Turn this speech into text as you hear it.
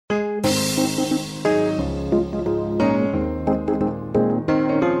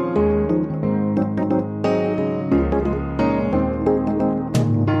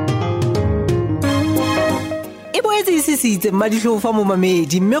utlwisisitse Madihlofa mo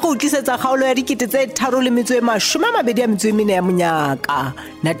mamedi mme go tlisetsa kgaolo ya dikete tse 324 ya Monyaka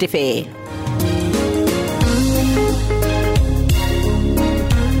natefela.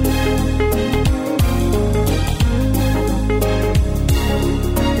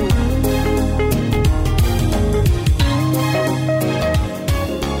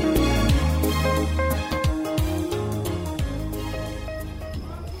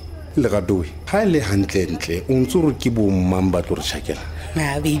 Le gadoe ha le hantle o ntse re ke bo mmamba tlo re tshakela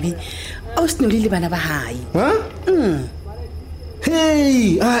baby o snoli le bana ba hae ha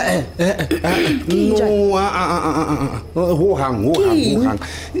hey no ho hang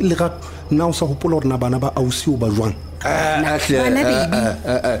le ga na o sa hopola rena bana ba ausi o ba jwang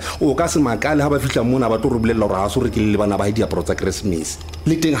o ka se makale ha ba fihla mona ba tlo re bolella hore ha so re ke le bana ba diaparo tsa Christmas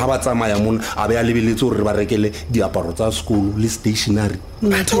le teng ha ba tsamaya mona a be a lebeletse hore ba rekele diaparo tsa school le stationery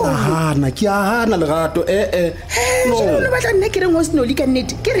ke a hana le gato no ba tla nne ke reng o snoli ka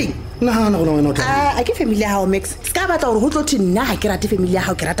nnete ke reng nahana gona wena o tla a ke family ya hao Max ska batla hore ho tlo thina ha ke rate family ya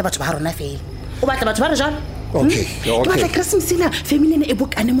hao ke rata batho ba rona fela o batla batho ba re jang okay batla Christmas ina family ene e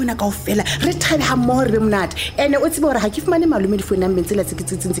bokane mona kaofela re thabe ha mmoho re be monate ene o tsebe hore ha ke fumane malume di phone number tsela tse ke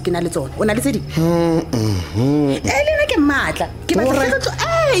tsitsintse ke na le tsona o na le tse di lena ke matla ke batla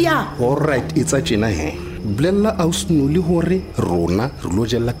ya all right it's a jena he blella ausnoli hore rona re lo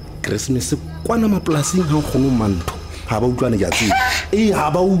jella Christmas kwana maplasing ha gone mantho ha ba utlwane ja tsi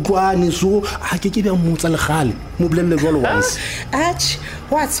ha ba utlwane so ha ke bya motsa le gale mo blelle jwalo once ach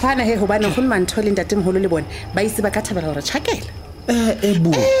wa tshwana he hobane go mantho le ntate moholo le bona ba ise ba ka thabela hore tshakela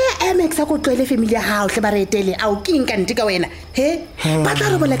bu Max a go tlwele family ya hao hle ba retele a o ke nka nnete ka wena he ba tla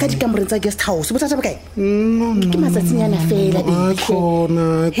re bola ka dikamoreng tsa guest house botsatsa ba kae ke matsatsinyana fela khona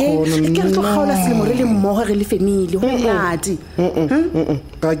ke re tlo kgaola selemo re le mmoho re le family ho ngati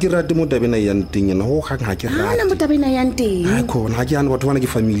ka ke rate mo tabena ya nteng ena ho gang ha ke rate ana mo tabena ya nteng ha khona ha ke ana batho bana ke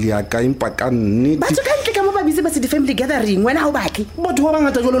family ya ka impa ka nnete batho ka ntle ka mo ba busy ba se di family gathering wena ha o batle batho ba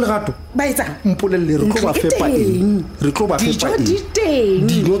bangata jolo le gato ba etsa mpolelle re tlo ba fepa eng re tlo ba fepa eng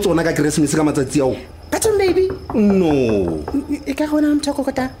dilo tsona ka Christmas ka matsatsi ao batho baby no e ka gona mthoko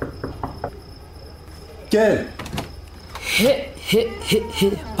kota ke he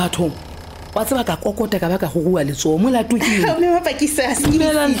batho wa tseba ka kokota ka baka go rua letso mo la tukile o me mapakisa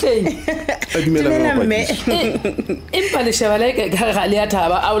simela ntleng dumela me empa le sheba le ka le ya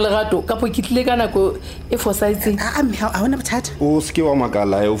thaba a o le gato ka pokitlile kana ko e fosaitseng me ha ona bothata o ske wa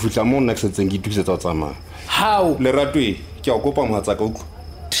makala o fitla mo nna tsetseng ke thusetsa tsama how le ratwe ke a kopa mohatsa ka utlwa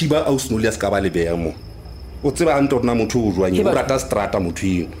thiba ausnoli ya ska ba le beya mo o tseba a ntorna motho o jwang o rata strata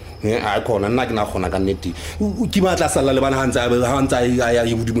motho eng a khona nna ke na khona ka nnete ke batla sala le bana hantsa ya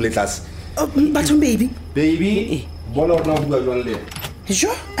budimo le tlase batho baby bona rona o bua jwang le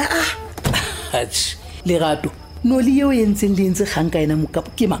jo le gato no le yo yentseng le ntse gang ka ena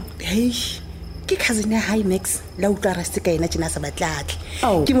mokapo ke mang ke cousin ya high Max la utlwa ra se ka ena tsena sa batlatle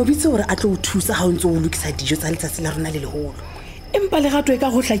ke mo bitse hore a tlo o thusa ha o ntse o lokisa dijo tsa letsatsi la rona le leholo empa le gato e ka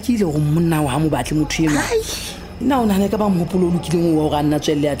go hlakile go monna wa ha mo batle motho eno na o nahana ka ba mohopolo o lokileng o ga nna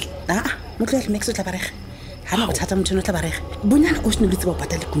tswelle atle motho ya Max o tla barega ha na bothata motho no tla barega bonyana o sene le tseba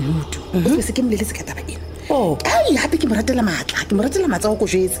patala kunutu o se ke mlele se ka taba ena hape ke moratela matla ke moratela matsa go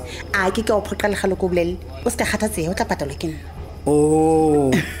jwetse a ke ka o phoqa le galo go bolelle o se ka kgatatse o tla patala ke nna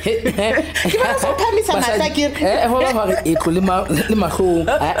ke ba sa phamisa matla ke ho ba hore e tlo le mahlong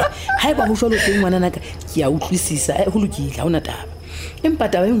ha ba ho jwalo teng ngwana naka ke a utlwisisa ho lokile ha ona taba empa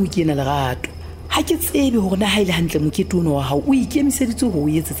taba e ngwe ke ena le gato ha ke tsebe hore na ha ile hantle mokete ono wa hao o ikemiseditse ho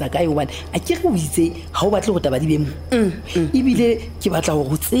etsetsa kae hobane a ke re o itse ha o batle go taba di bemo ibile ke batla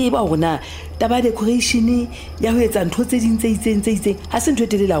go tseba hore na taba decoration ya ho etsa ntho tse ding tse itseng ha se ntho e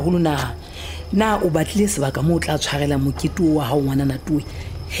telela holo na o batlile sebaka mo o tla tshwarela mokete wa hao ngwana natwe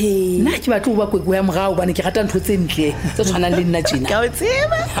nna ke batla o ba kweko ya morao bane ke rata ntho tse ntle tse tshwanang le nna tjena ka o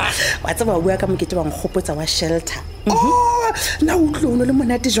tseba wa tseba o bua ka mokete wa ngopotsa wa shelter na o tlono le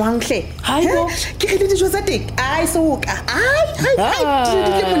monate jwang hle ke re le dijo tsa teng ai soka ai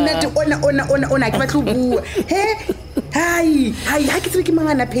le monate ona ke batla o bua hai ha ke tsebe ke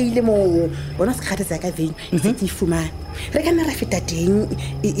mangana pheile mo bona se kgatsa ka venue se ke fumana re kana ra feta teng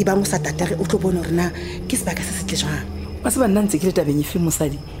e ba mo sa tatare o tlo bona rena ke sebaka se setle jwang ba se ba nna ntse ke le tabeng e fe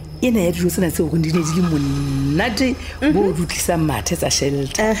mosadi ena ya dijo tsena tse go di ne di le monate bo dutlisa mathe tsa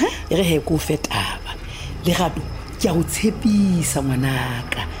shelter e re he go fetaba le gato ke a go tshepisa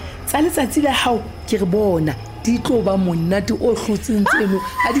ngwanaka tsa letsatsi la hao ke re bona di tlo ba monate o hlotseng tseno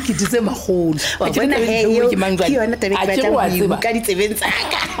ha di kitse magolo wa bona he ke yona tabe ke batla go ka ditsebeng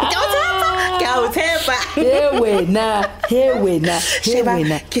tsaka ke o tshepa he wena sheba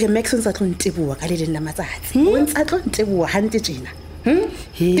ke re Max ntse tlo nteboa ka le leng la matsatsi o ntse tlo nteboa hante tjena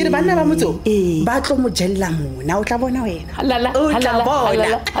ke re banna ba motso ba tlo mo jella mona o tla bona wena halala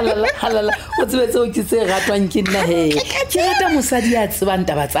o tsebetse o ke se ratwang ke nna he ke rata mosadi ya tsebang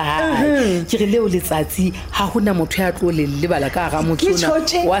taba tsa hae ke re leo letsatsi ha hona motho ya tlo le lebala ka ga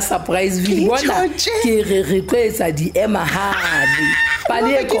motsona wa surprise video bona ke re tloetsa di ema hadi pale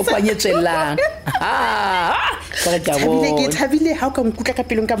e kopanye tswelang ka re ka bona ke thabile ha o ka nkutla ka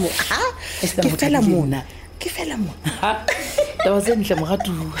pelong ka mo ke fela mona taba tse ntle mogatu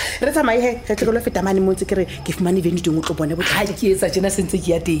re tsamaye he re tle go feta mane motse ke re ke fumane veni dingwe tlo bone ha ke etsa tjena sentse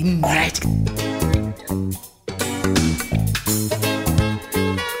ke ya teng alright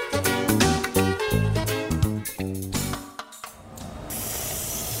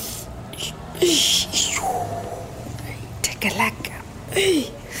tekalaka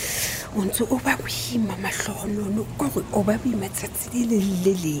o ntse o ba boima mahlohonolo ka gore o ba boima tsatsi le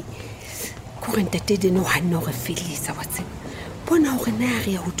lelele gore ntate deno hanno re felisa wa tseba bona gore na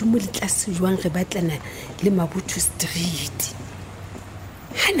re ya hodimo le tlase jwang re batlana le Mabotho Street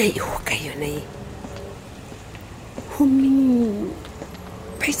hana e ho ka yona e homme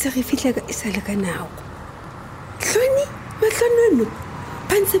ba itse re fihla ka isa le ka nako hloni mahlonolo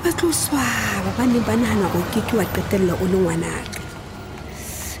ba ntse ba tlo swaba ba ne ba nahana gore ke wa qetella o le ngwanaka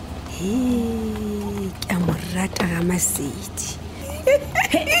ke a mo rata ga Masedi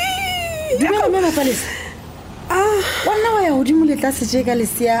dumela mama Palesa wonna wa ya hodimo le tlase je ka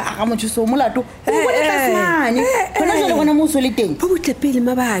lesia a ga mothuso molato o bona tlase mane bona jalo bona mo so le teng ba botle pele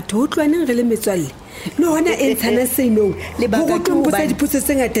mabatho ho tlwaneng re le metswalle le hona e ntshana seno le ba ka go tsa dipotso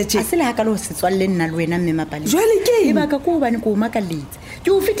tse ngata tje a se le ha ka lo se tswalle nna le wena mme Mapalesa jwale ke le ba ka ko bane ko makalletse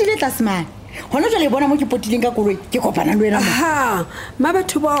ke o fitile tlase mane hona jwale bona mo ke potileng ka koloi ke kopana le wena ha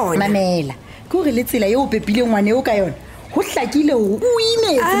mabatho bona mamela ke re le tsela ye o pepile ngwane o ka yona ho hlakile o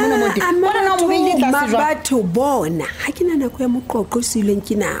imetse mona mo teng bona na mo beile tlase jwa batho bona ha ke nana go ya moqoqo sileng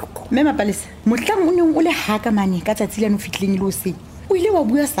ke nako mme Mapalesa motlang o neng o le haka mane ka tsatsile no fitleng le o se o ile wa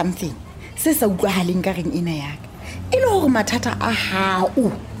bua something se sa utlwahaleng ka reng ena yaka ile hore mathata a hao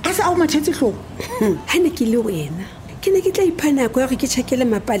a se a o mathetsi hlo ha ne ke le wena ke ne ke tla iphana go re ke tshekele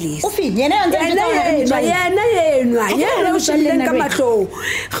Mapalesa o feng yena o shalleng ka mahlo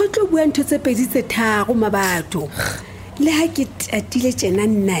go tlo bua ntho tse pedi tse tharo mabatho le ha ke atile tjena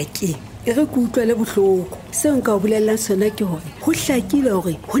nnake e re ke utlwa le bohloko seo nka o bolelang sona ke hore go hlakile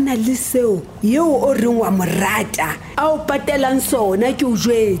hore ho na le seo yeo o reng wa morata a o patelang sona ke o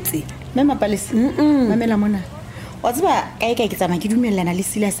jwetse mme Mapalesa mamela mona wa tseba kae ke tsamaya ke dumellana le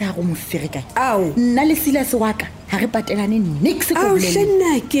Silas ha go mo fereka nna le Silas wa ka ha re patelane nix go bolela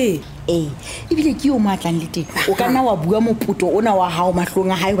hlennake ebile ke o matlang le teng o ka nna wa bua moputo ona wa hao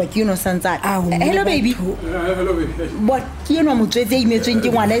mahlong a hae wa ke yeno santsana hello baby but ke yeno motswetse imetsweng ke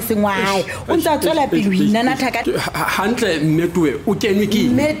ngwana e seng wa hae o ntse a tswela pele ho inana thaka hantle mmetwe o kenwe ke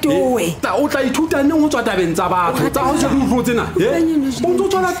mmetwe o tla ithuta neng o tswa tabeng tsa batho tsa ho se go tsena o ntse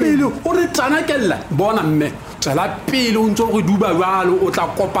tswela pele o re tsana kella bona mme tsela pele o ntse re duba jalo o tla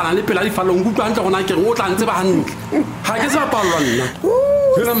kopana le pela difalong go tla ntle gona ke re o tla ntse ba hantle ha ke sa palwa nna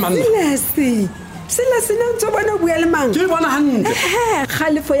Silas na ntse bona bua le mang ke bona hantle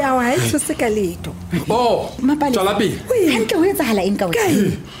khalefo ya wa ha se ka leto Mapalesa tsala pele hantle ho etsahala eng ka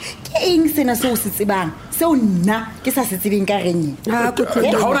wena ke eng sena se o se tsebang seo nna ke sa se tsebeng ka reng ha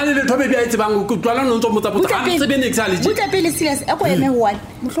ona le letho bebi a tsebang go tlwala no ntse motsa botsa ha tsebe ne exali je botla pele Silas a go eme ho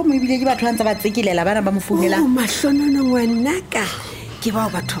mohlo mo ibile ke batho ba ntse ba tsekelela bana ba mo founela mahlonono ngwanaka ke ba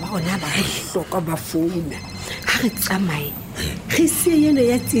batho ba gona ba hloka ba founa ha re tsamaye re se yena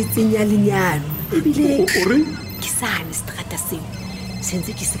ya tsetseng ya lenyalo ebile ke sane strata seo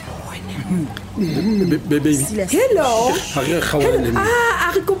senze ke se bona baby hello ha re khawane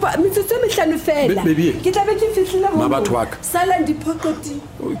a re kopa metsotso mehlano fela ke tla be ke fihlile mo mabatho wa ka sala dipokoti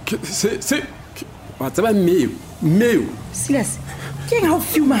se wa tseba mmeo Silas ke nga o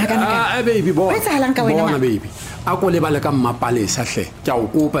fiuma ha kana baby bo etsahalang ka wena bona baby a ko lebala ka Mapalesa hle ke a o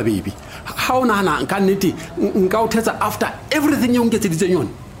kopa baby ha ona hana nka nnete nka o thetsa after everything you get ditse yone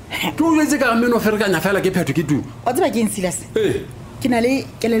tlo letse ka meno ferkanya fela ke phetho ke tu o tseba ke Silas ke na le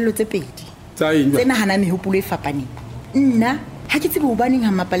kelello tse pedi tsa eng tsena hana mehopolo e fapaneng nna ha ke tsebe hobaneng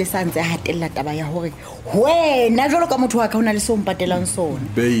ha mapalesa a ntse a hatella taba ya hore wena jwalo ka motho wa ka hona le seo mpatelang sona.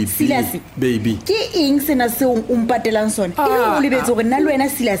 Silas, baby ke eng sena seo o mpatelang sona? E le o lebetse hore nna le wena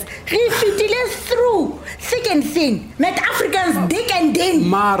Silas re fitile through thick and thin, met Africans dick and din.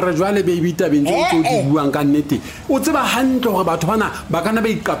 mara jwale baby tabeng tse di buang ka nnete o tseba hantle hore batho bana ba kana ba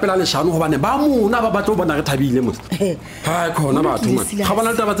ikapela leshano hobane ba mona ba batlo bona re thabile mos ha khona batho ga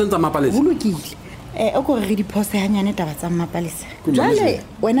bona taba tse ntsa mapalesa ho lokile. O ko re di post hanyane taba tsa mapalesa. Jwale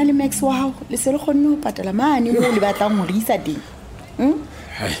wena le Max wa hao le se le kgonne ho patala mane mo le batlang ho re isa teng.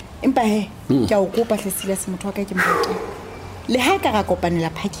 Empa ke a o kopa hle Silas motho wa ka ke mbotse. Le ha ka ra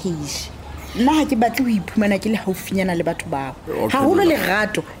kopanela package. Nna ha ke batle ho iphumana ke le haufinyana le batho bao. Ha holo le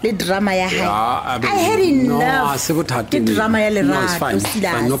rato le drama ya hae. I had enough. Ke drama ya le rato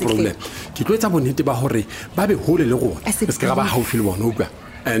Silas. No problem. Ke tlo etsa bonnete ba hore ba be hole le rona. Se ka ba haufi le bona utlwa.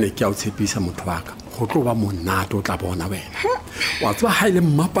 Ene ke a o tshepisa motho wa ka go tlo ba monate o tla bona wena wa tswa ha ile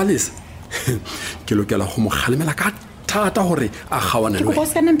mmapalesa ke lokela go mo khalemela ka thata hore a gawana le wena. Go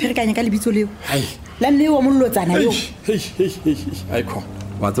se kana mpherekanya ka lebitso leo. La nne wa mollotsana yo. Ai kho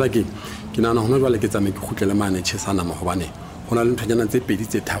wa tswa ke nana hona jwale ke tsame ke khutlele mane tshesana mo hobane hona le nthonyana tse pedi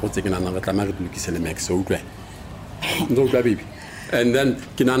tse tharo tse ke nana re tla re lokise le Max o utlwe ndo utlwa baby and then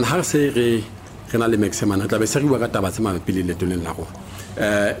ke nana ha se re na le Max mana tla be se re bua ka taba tse mabapi le letoleng la go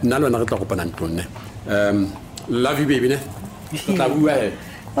nna lona re tla kopana ntlong ne love you baby ne tla bua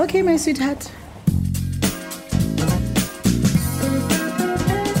okay my sweetheart.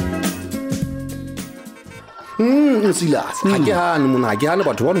 Silas ha ke hane mona ke hane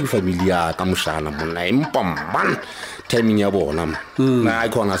batho ba no familia ka moshana mona empa man timing ya bona na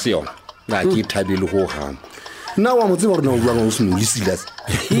ikona se yona na ke thabile ho ha na wa motse bona o bua go se no le Silas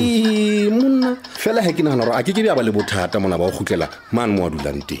monna fela ha ke nahana hore a ke ba le bothata mona ba go khutlela man mo a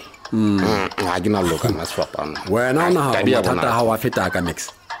dulang teng ha ke na loka na swapana wena na ha bothata ha wa feta ka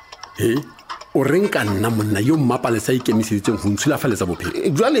Max o renka nna monna yo mmapalesa ikemisitseng go ntshula faletsa bophelo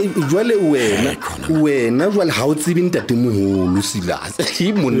jwale wena jwale ha o tsebe ntate moholo Silas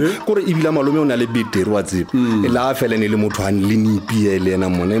monna gore ebila malome o na le beteri wa tsebe la fela ne le motho han le nipi ele na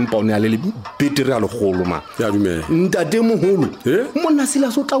monna empa o ne a le beteri a le golo ma ya dumela ntate moholo monna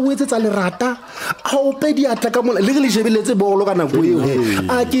Silas o tla o etsetsa lerata a o pedi atla ka monna le re le shebeletse bolo ka nako eo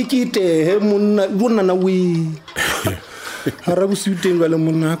a ke monna bona na we hara busuteng ba le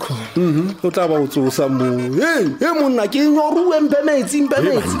Monyaka o tla ba o tsosa mo monna ke nyoruwe mpemetsi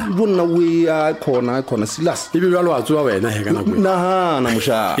bona we a khona Silas e be jalo a tswa wena he kana go na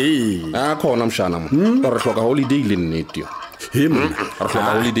mosha a khona mshana mo re hloka holiday le nnete monna re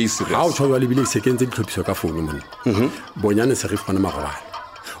hloka holiday serious ha o tshwa le bile sekentse ditlhophiso ka phone monna bonyane se re fana magobana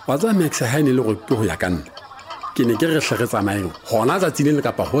wa tsa Max ha ine le go ke go ya kana ke ne ke re tlhagetsa maeng gona tsa tsileng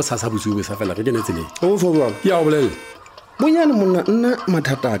ka pa go sa botsuwe sa fela re ke ne tsileng o so jwa ke a o bolela bonyane monna nna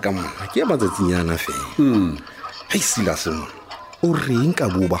mathata ka monna ke ba tsatsinyana fe Silas o reng ka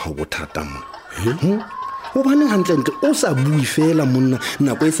bo ba go bothata monna o bane hantle o sa bui fela monna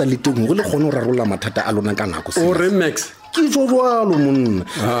nako e sa le teng go le gone o rarolla mathata a lona ka nako o re Max ke jwalo monna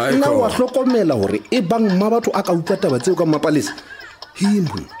nna wa hlokomela hore e bang mma batho a ka utlwa taba tseo ka mapalesa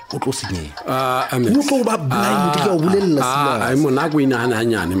o tlo senyega o tlo ba blind ka o bolella Silas ai monna go inahana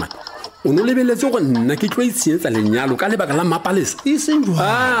hanyane man o no lebeletse go nna ke tlo itshietsa lenyalo ka lebaka la mapalesa e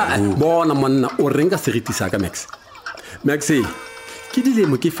senjwa bona monna o renka seritisa ka Max ke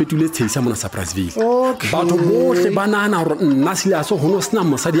dilemo ke fetule tshisa mona Surpriseville batho bohle ba nana hore nna Silas ho no sena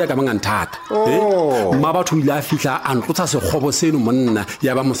mosadi ya ka banga nthata mma batho ile a fihla a ntlotsa sekgobo seno monna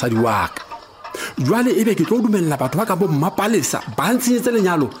ya ba mosadi wa ka jwale ebe ke tlo dumella batho ba ka bo mmapalesa ba ntshietse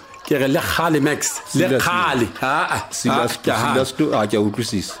lenyalo ke re le khale Max le khale Silas to a ke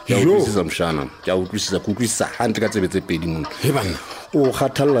utlwisisa mshana ke utlwisisa ku utlwisisa hantle ka tsebetse pedi mona bana o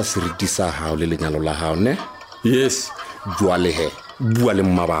khathalla seriti sa hao le lenyalo la hao ne yes jwale bua le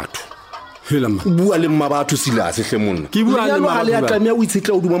mmabatho bua le mmabatho Silas hle monna ke bua le mmabatho le ya tlamea o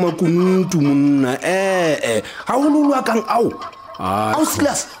itsetla o duma makunutu monna ha o lolwa kang au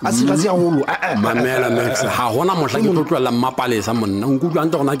Silas a se ya holo mamela Max ha hona mohla ke tlotlwa mmapalesa monna o nkutlwa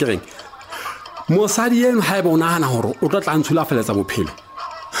ntse gona ke reng mosadi eno ha e bona hana hore o tla ntshula feletsa bophelo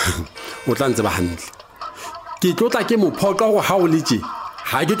o tla ntse ba hantle ke tlotla ke mophoqa go ha o letse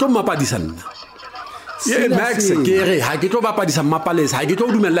ha ke tlo mapadisa nna Max ke re ha ke tlo bapadisa mmapalesa ha ke tlo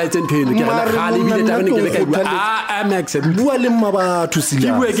dumella etse ntho eno ke re le khale bile tabane ke le ka Max bua le mmabatho Silas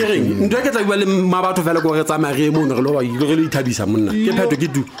ke bua ke reng ntwe ke tla bua le mmabatho fela go re tsamaya re mo re lo ba ile re le ithabisa monna ke pheto ke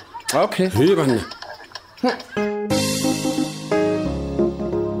du okay bana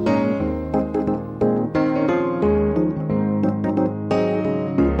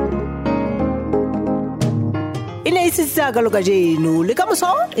tsa ka loka jeno le ka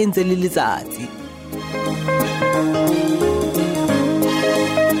moso e ntse le letsatsi.